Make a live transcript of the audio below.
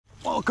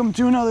Welcome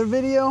to another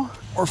video.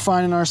 We're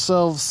finding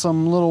ourselves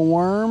some little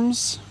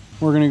worms.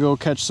 We're gonna go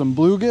catch some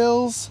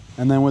bluegills,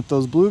 and then with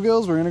those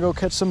bluegills, we're gonna go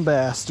catch some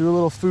bass. Do a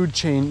little food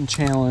chain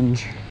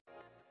challenge.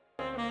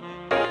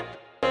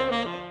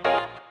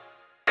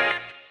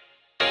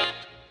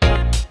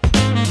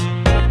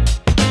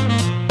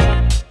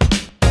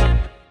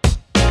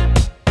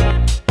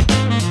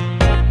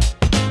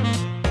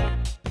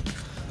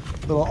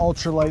 Little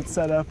ultralight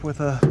setup with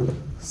a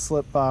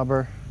slip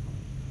bobber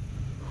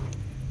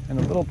and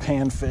a little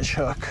panfish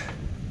hook.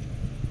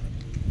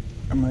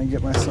 I'm gonna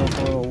get myself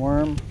a little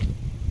worm.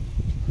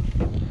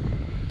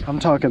 I'm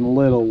talking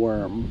little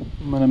worm.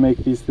 I'm gonna make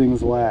these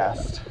things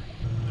last.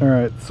 All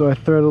right, so I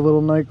thread a little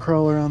night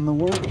crawler on the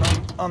worm,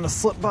 on the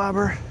slip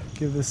bobber.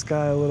 Give this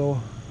guy a little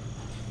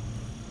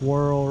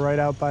whirl right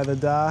out by the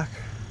dock.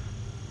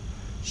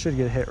 Should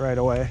get hit right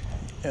away.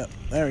 Yep,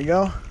 there we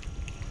go.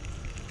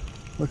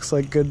 Looks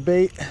like good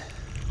bait.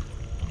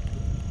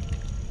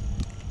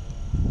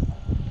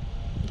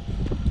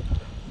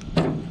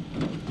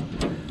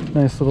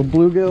 Nice little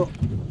bluegill.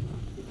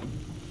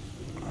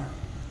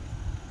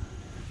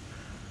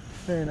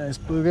 Very nice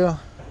bluegill.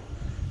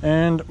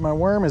 And my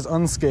worm is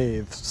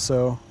unscathed,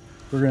 so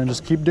we're gonna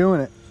just keep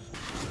doing it.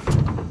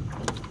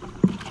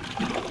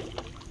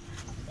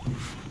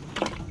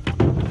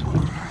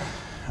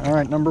 All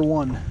right, number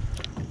one.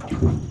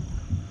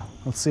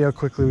 Let's see how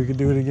quickly we can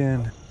do it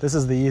again. This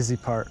is the easy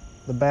part.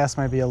 The bass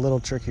might be a little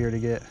trickier to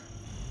get.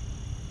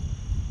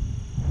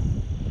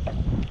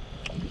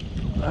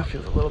 That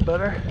feels a little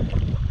better.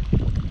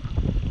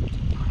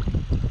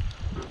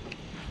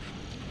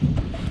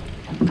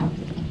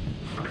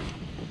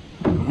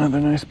 Another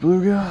nice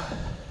bluegill.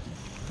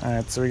 All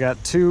right, so we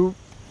got two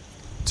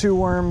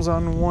worms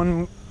on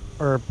one,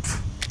 or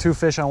two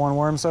fish on one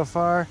worm so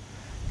far.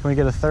 Can we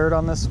get a third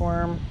on this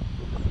worm?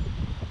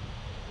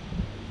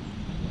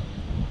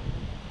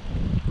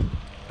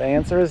 The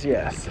answer is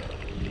yes.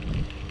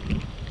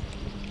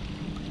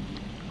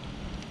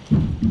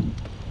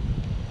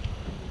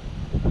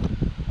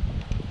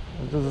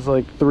 This is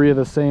like 3 of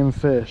the same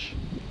fish.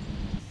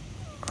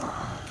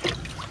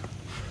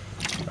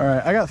 All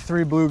right, I got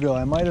 3 bluegill.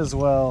 I might as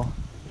well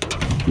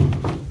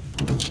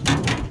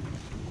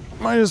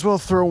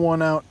throw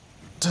one out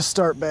to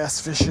start bass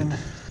fishing.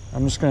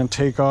 I'm just gonna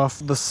take off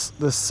this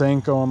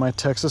Senko on my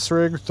Texas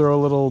rig, throw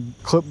a little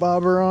clip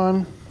bobber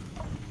on,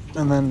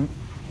 and then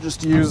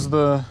just use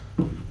the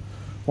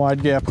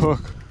wide gap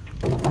hook.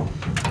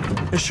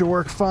 It should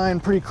work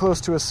fine, pretty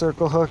close to a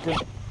circle hook. A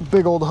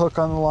big old hook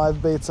on the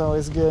live bait's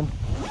always good.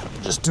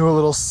 Just do a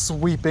little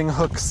sweeping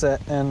hook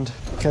set and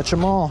catch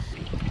them all.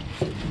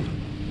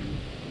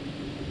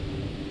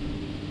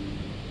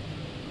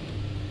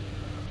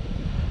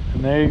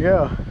 And there you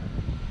go.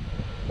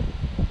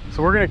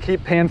 So we're gonna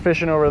keep pan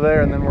fishing over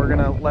there, and then we're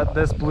gonna let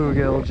this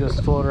bluegill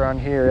just float around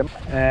here.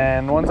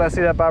 And once I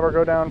see that bobber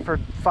go down for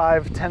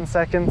 5-10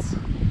 seconds,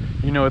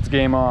 you know it's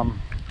game on.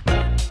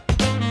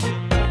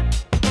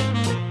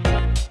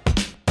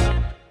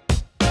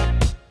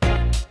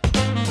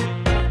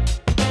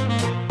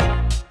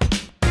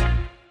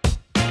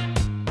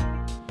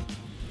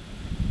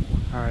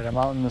 All right, I'm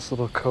out in this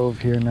little cove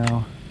here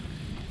now.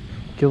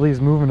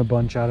 Gilly's moving a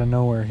bunch out of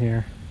nowhere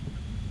here.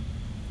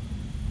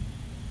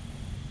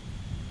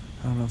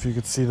 I don't know if you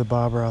could see the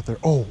bobber out there.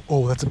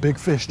 Oh, that's a big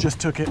fish, just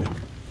took it.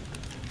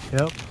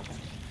 Yep.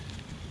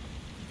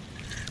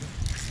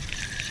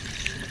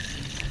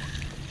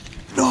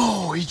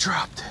 No, he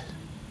dropped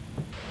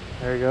it.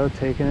 There you go,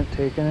 taking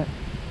it.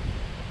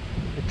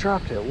 It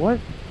dropped it.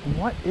 What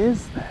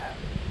is that?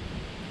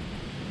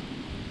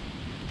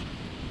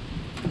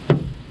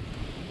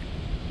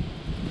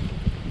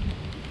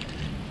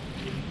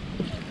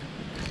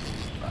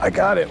 I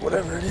got it,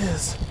 whatever it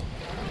is.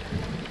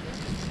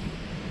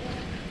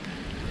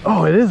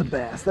 Oh, it is a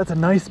bass. That's a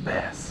nice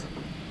bass.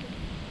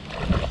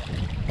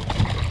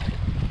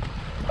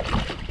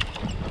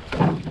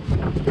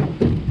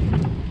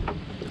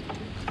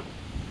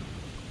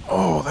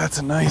 Oh, that's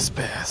a nice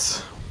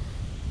bass.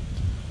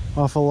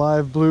 Off a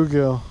live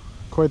bluegill.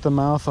 Quite the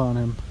mouth on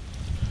him.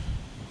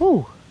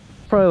 Ooh,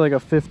 probably like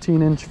a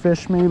 15-inch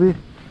fish maybe.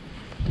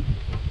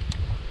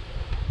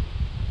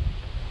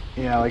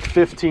 Yeah, like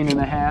 15 and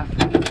a half.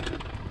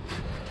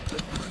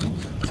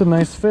 It's a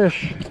nice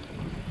fish.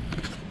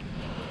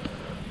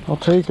 I'll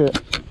take it.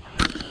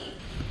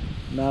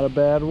 Not a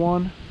bad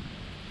one.